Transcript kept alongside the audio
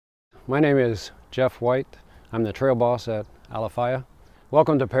My name is Jeff White. I'm the trail boss at Alafia.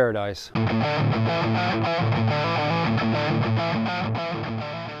 Welcome to paradise.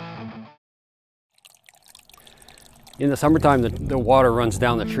 In the summertime, the water runs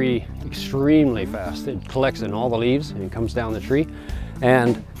down the tree extremely fast. It collects in all the leaves and comes down the tree.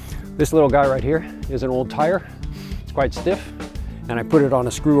 And this little guy right here is an old tire. It's quite stiff. And I put it on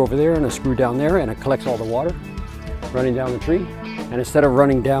a screw over there and a screw down there, and it collects all the water running down the tree. And instead of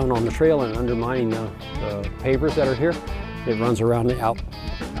running down on the trail and undermining the pavers that are here, it runs around the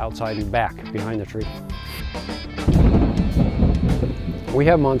outside and back behind the tree. We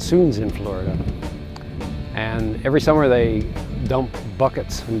have monsoons in Florida, and every summer they dump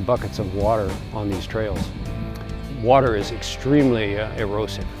buckets and buckets of water on these trails. Water is extremely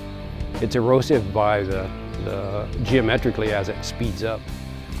erosive. It's erosive by geometrically as it speeds up.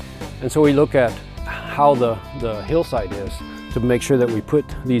 And so we look at how the hillside is to make sure that we put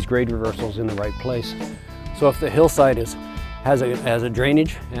these grade reversals in the right place. So if the hillside has a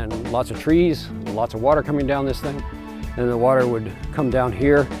drainage and lots of trees, lots of water coming down this thing, then the water would come down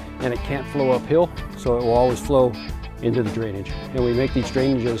here and it can't flow uphill, so it will always flow into the drainage. And we make these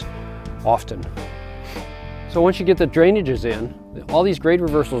drainages often. So once you get the drainages in, all these grade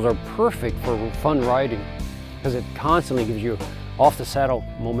reversals are perfect for fun riding because it constantly gives you off the saddle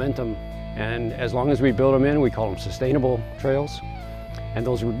momentum. And as long as we build them in, we call them sustainable trails. And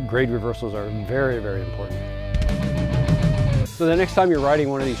those grade reversals are very, very important. So the next time you're riding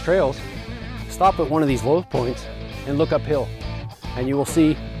one of these trails, stop at one of these low points and look uphill. And you will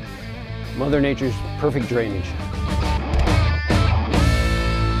see Mother Nature's perfect drainage.